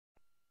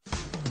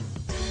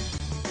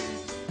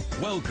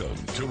Welcome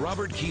to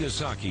Robert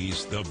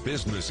Kiyosaki's The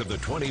Business of the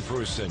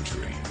 21st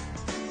Century.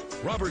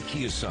 Robert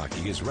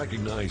Kiyosaki is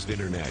recognized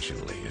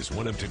internationally as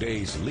one of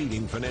today's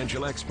leading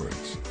financial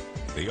experts.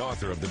 The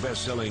author of the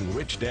best-selling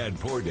Rich Dad,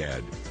 Poor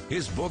Dad,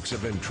 his books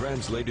have been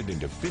translated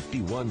into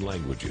 51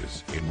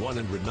 languages in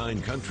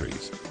 109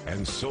 countries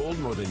and sold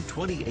more than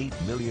 28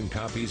 million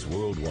copies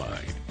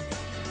worldwide.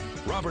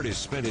 Robert has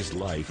spent his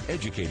life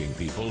educating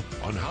people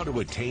on how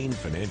to attain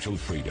financial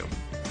freedom.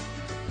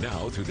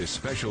 Now, through this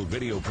special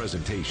video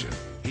presentation,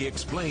 he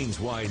explains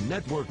why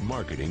network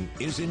marketing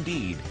is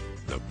indeed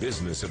the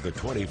business of the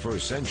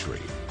 21st century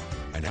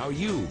and how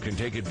you can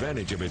take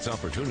advantage of its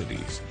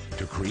opportunities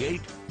to create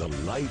the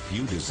life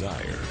you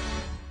desire.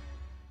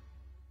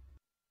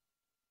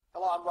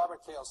 Hello, I'm Robert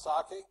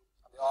Kiyosaki.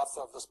 I'm the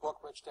author of this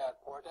book, Rich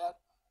Dad, Poor Dad.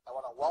 I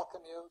want to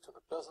welcome you to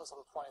the business of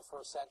the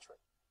 21st century.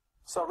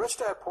 So Rich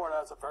Dad, Poor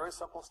Dad is a very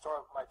simple story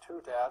of my two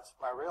dads.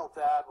 My real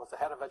dad was the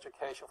head of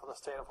education for the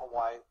state of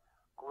Hawaii.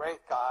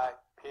 Great guy,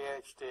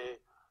 PhD,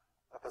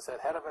 like I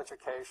said, head of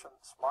education,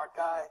 smart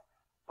guy,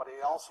 but he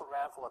also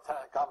ran for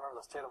lieutenant governor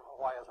of the state of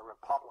Hawaii as a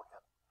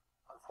Republican.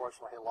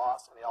 Unfortunately, he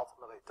lost, and he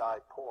ultimately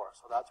died poor,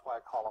 so that's why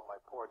I call him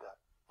my poor dad.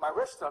 My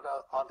rich dad,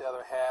 on the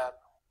other hand,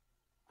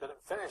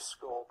 didn't finish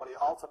school, but he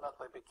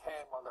ultimately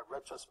became one of the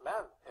richest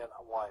men in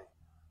Hawaii.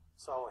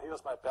 So he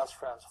was my best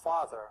friend's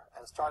father,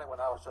 and starting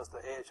when I was just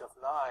the age of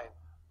 9,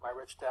 my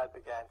rich dad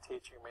began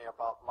teaching me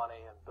about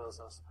money and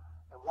business,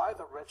 and why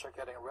the rich are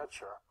getting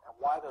richer, and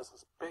why there's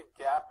this big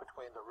gap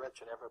between the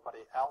rich and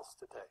everybody else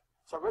today.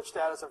 So Rich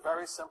Dad is a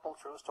very simple,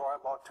 true story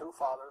about two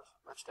fathers,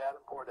 Rich Dad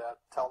and Poor Dad,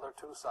 tell their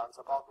two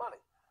sons about money.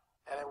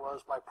 And it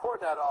was my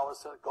poor dad always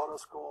said, go to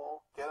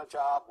school, get a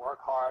job, work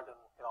hard, and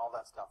all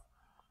that stuff.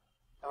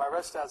 And my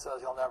rich dad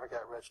says, you'll never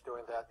get rich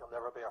doing that, you'll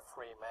never be a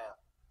free man.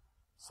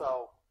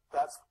 So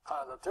that's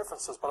kind of the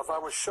differences. But if I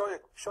would show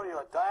you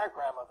a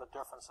diagram of the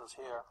differences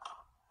here,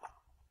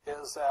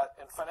 is that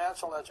in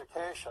financial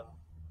education,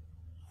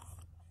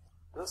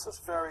 this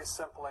is very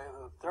simply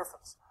the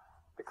difference.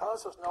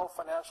 Because there's no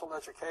financial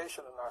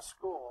education in our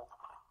school,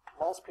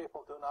 most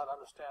people do not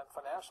understand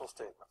financial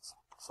statements.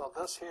 So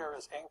this here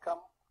is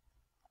income,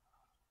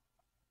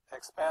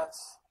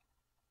 expense,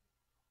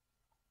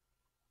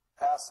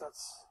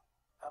 assets,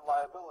 and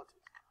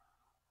liabilities.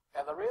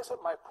 And the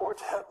reason my poor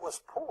dad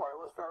was poor, it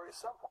was very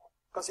simple.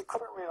 Because he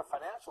couldn't read a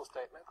financial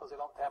statement because he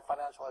don't have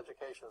financial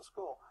education in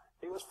school.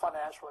 He was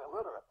financially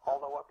illiterate,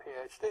 although a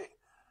PhD.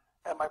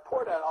 And my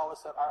poor dad always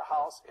said, our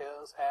house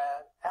is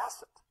an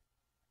asset.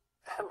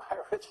 And my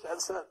rich dad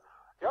said,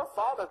 your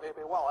father may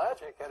be well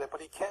educated,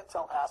 but he can't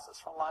tell assets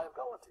from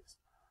liabilities.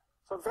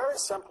 So very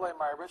simply,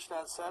 my rich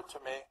dad said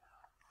to me,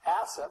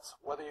 assets,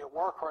 whether you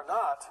work or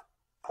not,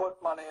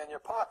 put money in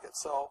your pocket.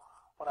 So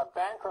when a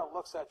banker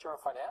looks at your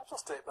financial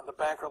statement, the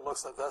banker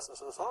looks at this and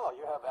says, oh,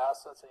 you have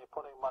assets and you're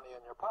putting money in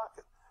your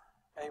pocket.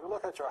 And if you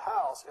look at your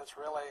house, it's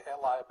really a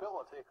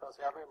liability because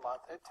every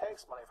month it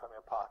takes money from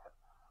your pocket.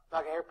 Now,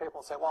 I can hear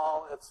people say,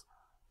 well, it's,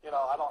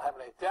 I don't have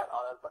any debt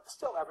on it, but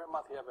still every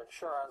month you have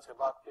insurance, you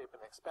have upkeep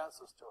and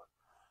expenses to it.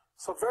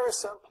 So very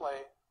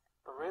simply,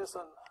 the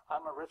reason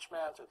I'm a rich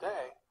man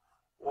today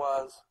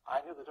was I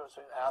knew the difference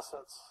between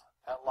assets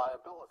and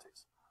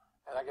liabilities.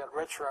 And I get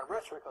richer and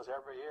richer because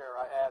every year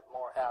I add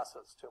more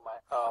assets to my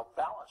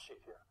balance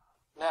sheet here.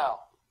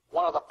 Now,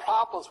 one of the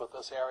problems with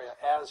this area,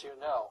 as you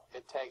know,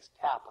 it takes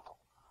capital.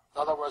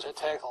 In other words, it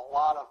takes a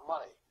lot of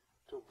money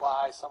to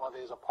buy some of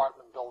these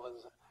apartment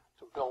buildings,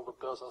 to build a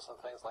business and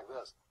things like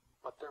this.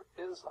 But there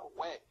is a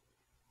way.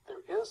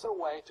 There is a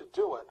way to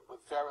do it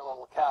with very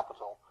little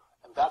capital,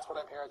 and that's what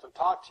I'm here to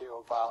talk to you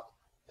about.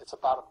 It's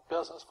about a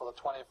business for the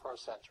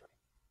 21st century.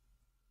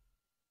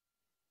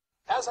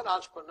 As an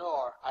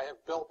entrepreneur, I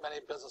have built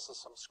many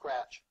businesses from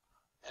scratch,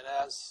 and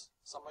as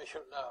some of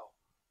you know,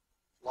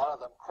 a lot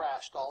of them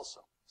crashed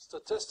also.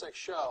 Statistics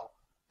show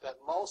that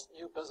most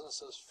new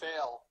businesses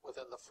fail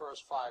within the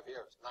first 5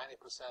 years, 90%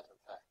 in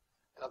fact.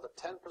 And of the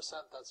 10%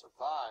 that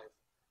survive,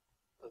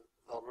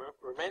 the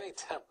remaining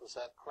 10%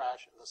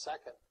 crash in the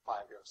second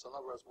 5 years. So in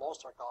other words,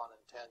 most are gone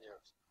in 10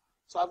 years.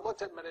 So I've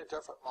looked at many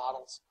different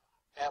models,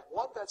 and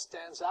one that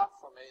stands out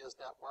for me is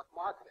network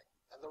marketing.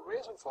 And the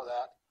reason for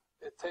that,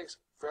 it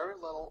takes very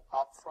little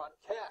upfront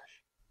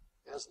cash.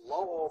 It is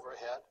low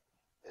overhead.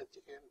 You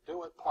can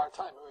do it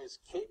part-time. It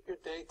means keep your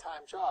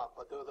daytime job,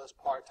 but do this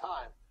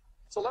part-time.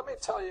 So let me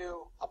tell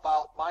you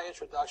about my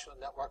introduction to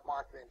network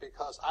marketing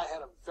because I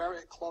had a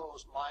very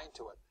closed mind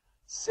to it.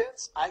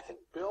 Since I can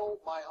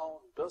build my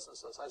own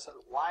businesses, I said,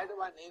 why do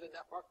I need a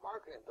network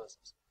marketing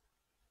business?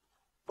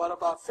 But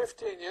about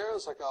 15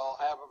 years ago,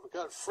 I have a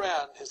good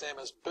friend, his name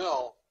is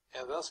Bill,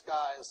 and this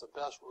guy is the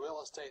best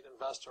real estate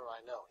investor I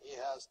know. He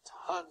has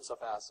tons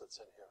of assets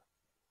in here.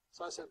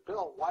 So I said,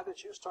 Bill, why did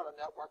you start a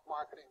network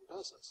marketing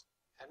business?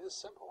 And it's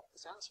simple.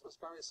 His answer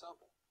was very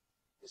simple.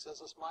 He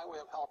says, it's my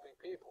way of helping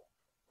people.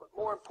 But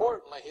more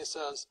importantly, he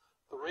says,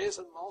 the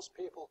reason most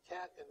people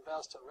can't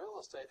invest in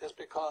real estate is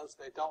because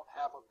they don't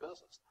have a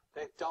business.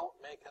 They don't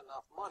make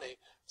enough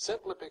money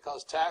simply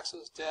because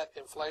taxes, debt,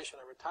 inflation,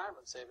 and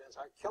retirement savings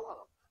are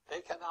killing them. They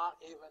cannot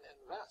even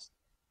invest.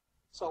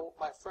 So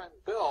my friend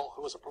Bill,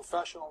 who was a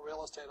professional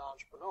real estate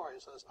entrepreneur, he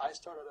says, I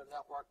started a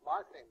network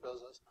marketing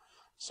business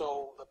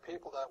so the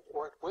people that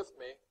worked with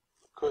me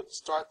could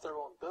start their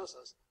own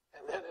business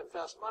and then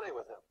invest money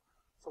with him.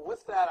 So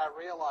with that, I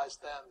realized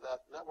then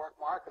that network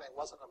marketing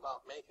wasn't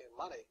about making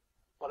money,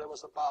 but it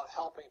was about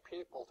helping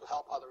people to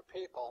help other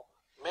people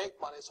make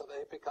money so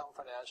they become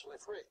financially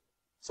free.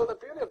 So the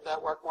beauty of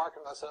network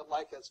marketing, I said,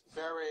 like it's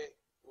very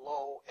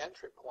low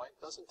entry point,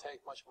 doesn't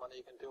take much money,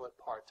 you can do it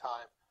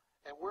part-time.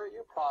 And where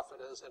you profit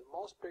is in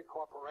most big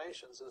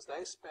corporations is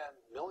they spend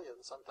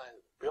millions, sometimes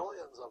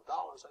billions of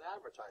dollars in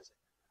advertising.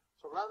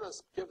 So rather than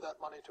give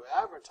that money to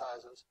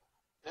advertisers,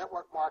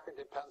 network marketing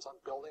depends on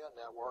building a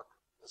network.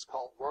 It's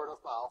called word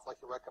of mouth,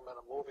 like you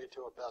recommend a movie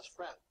to a best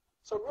friend.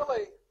 So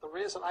really, the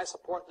reason I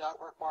support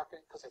network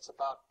marketing, because it's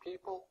about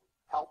people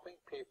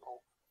helping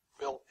people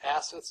build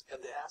assets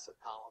in the asset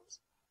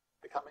columns,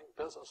 becoming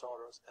business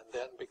owners, and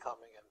then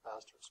becoming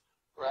investors,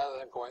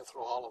 rather than going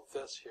through all of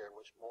this here,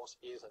 which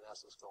most E's and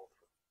S's go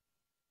through.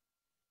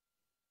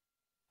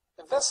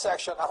 In this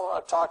section, I want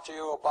to talk to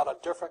you about a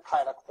different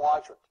kind of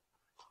quadrant.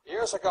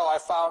 Years ago, I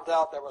found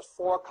out there was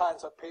 4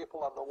 kinds of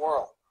people in the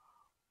world.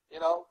 You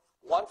know,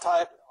 one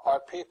type are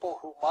people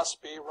who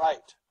must be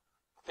right.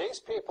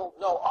 These people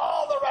know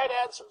all the right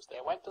answers.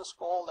 They went to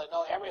school, they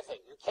know everything.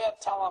 You can't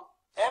tell them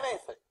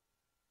anything.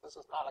 This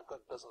is not a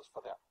good business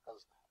for them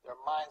because their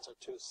minds are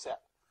too set.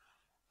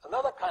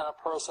 Another kind of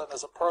person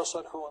is a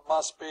person who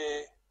must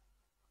be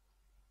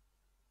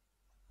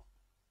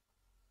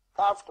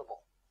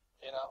comfortable.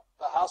 You know,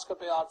 the house could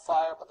be on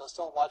fire, but they're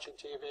still watching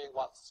TV,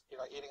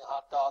 eating a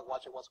hot dog,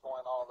 watching what's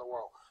going on in the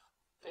world.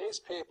 These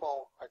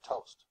people are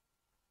toast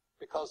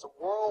because the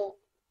world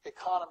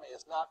economy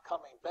is not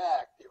coming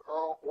back. The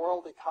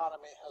world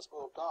economy has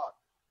moved on.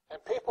 And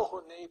people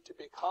who need to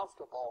be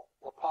comfortable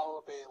will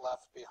probably be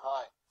left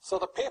behind. So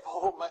the people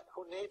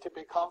who need to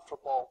be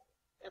comfortable,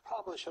 you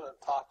probably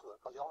shouldn't talk to them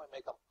because you only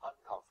make them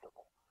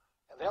uncomfortable.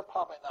 And they're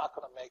probably not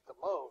going to make the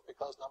move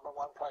because number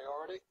 1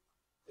 priority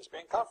is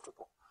being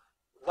comfortable.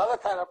 Another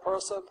kind of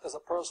person is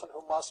a person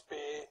who must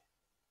be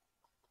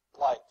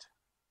liked.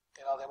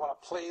 You know, they want to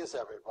please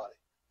everybody.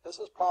 This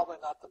is probably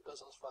not the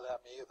business for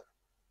them either,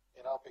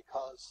 you know,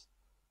 because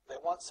they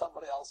want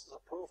somebody else's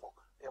approval.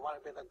 They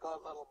want to be the good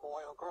little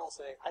boy or girl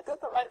saying, I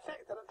did the right thing,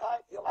 didn't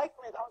I? You like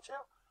me, don't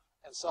you?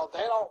 And so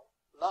they'll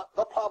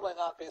probably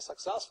not be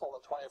successful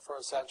in the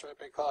 21st century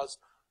because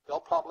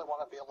they'll probably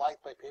want to be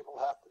liked by people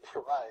who have to be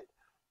right.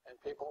 And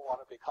people who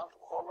want to be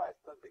comfortable. All right,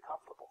 then be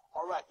comfortable.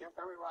 All right, you're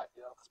very right.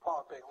 You know, it's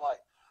part of being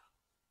liked.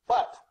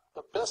 But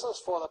the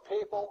business for the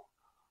people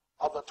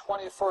of the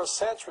 21st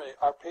century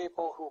are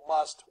people who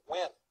must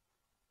win.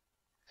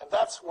 And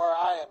that's where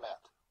I am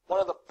at. One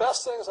of the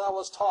best things I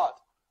was taught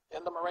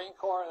in the Marine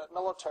Corps and at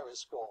military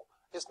school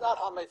is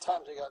not how many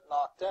times you get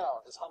knocked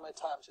down, it's how many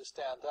times you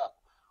stand up.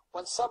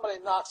 When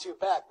somebody knocks you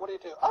back, what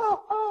do?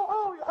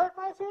 Oh, you hurt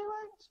my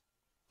feelings?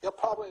 You'll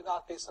probably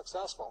not be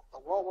successful. The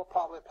world will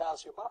probably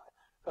pass you by.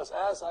 Because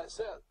as I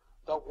said,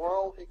 the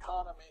world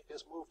economy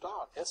is moved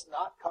on. It's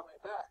not coming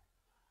back.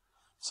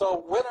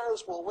 So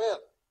winners will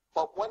win,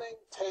 but winning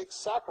takes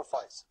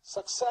sacrifice.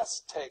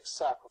 Success takes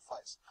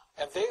sacrifice.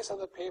 And these are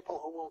the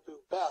people who will do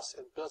best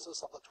in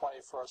business of the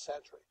 21st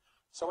century.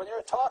 So when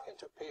you're talking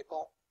to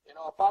people, you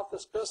know, about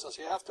this business,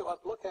 you have to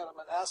look at them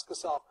and ask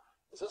yourself,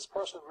 is this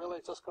person really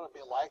just going to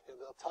be liked and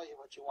they'll tell you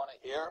what you want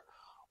to hear?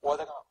 Or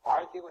they're going to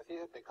argue with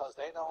you because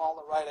they know all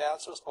the right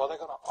answers, or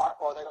they're going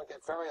to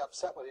get very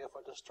upset with you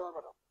for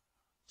disturbing them.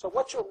 So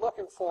what you're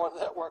looking for in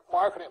the network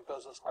marketing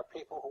business are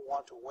people who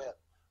want to win,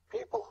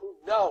 people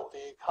who know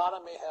the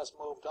economy has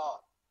moved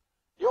on.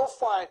 You'll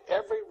find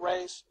every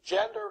race,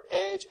 gender,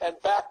 age, and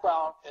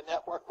background in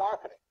network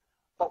marketing.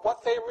 But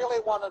what they really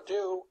want to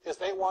do is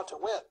they want to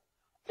win.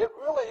 It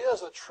really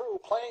is a true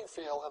playing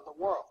field in the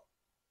world,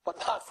 but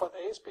not for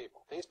these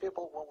people. These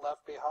people were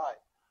left behind.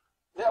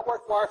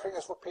 Network marketing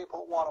is for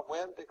people who want to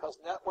win because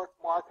network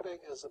marketing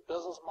is the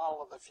business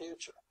model of the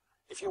future.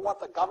 If you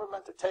want the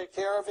government to take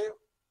care of you,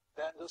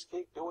 then just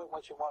keep doing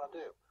what you want to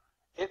do.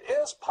 It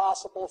is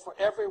possible for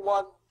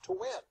everyone to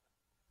win,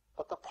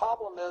 but the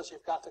problem is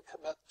you've got to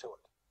commit to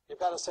it. You've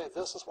got to say,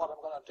 this is what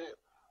I'm going to do.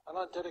 I'm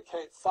going to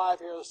dedicate 5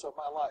 years of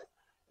my life.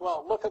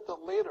 Well, look at the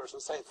leaders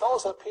and say,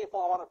 those are the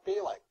people I want to be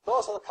like.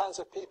 Those are the kinds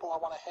of people I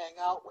want to hang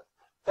out with.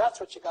 That's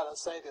what you got to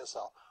say to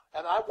yourself.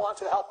 And I want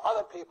to help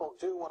other people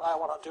do what I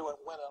want to do and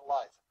win in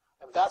life.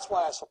 And that's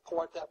why I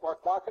support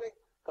network marketing,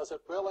 because it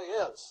really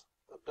is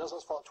the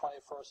business for the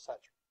 21st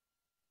century.